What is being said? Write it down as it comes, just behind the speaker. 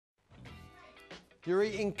You're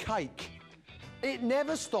eating cake. It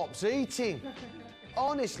never stops eating.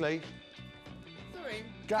 Honestly. Sorry.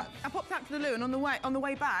 I popped out to the loo and on the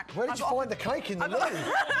way back. Where did you find the cake in the loo?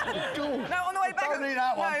 No, on the way back. Don't eat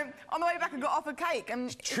that one. No, on the way back I got off a cake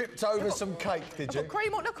and tripped over some cake, did you? I've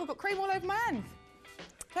got cream all over my hands.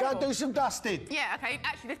 Go and do some dusting. Yeah, okay.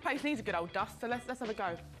 Actually, this place needs a good old dust, so let's have a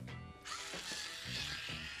go.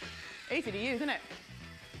 Easy to use, isn't it?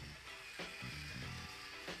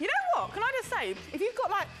 You know what? Can I just say, if you've got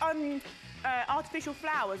like artificial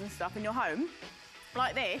flowers and stuff in your home,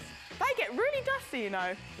 like this, they get really dusty, you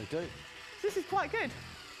know. They do. This is quite good.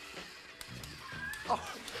 Oh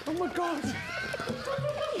my God!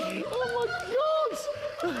 Oh my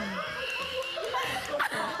God!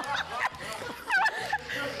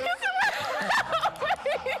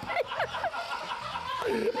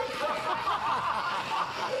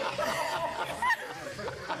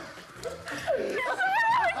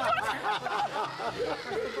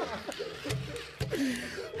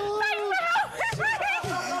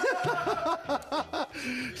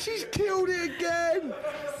 She's killed it again!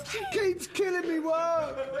 She keeps killing me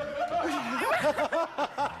work!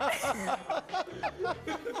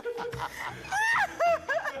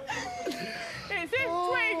 It's this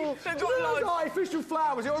twig that's got loads. Artificial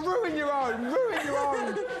flowers, it'll ruin your own,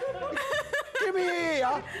 Give me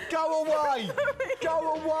here, go away!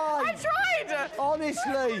 Go away! I tried!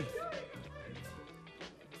 Honestly!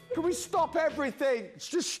 Can we stop everything?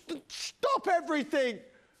 Just stop everything!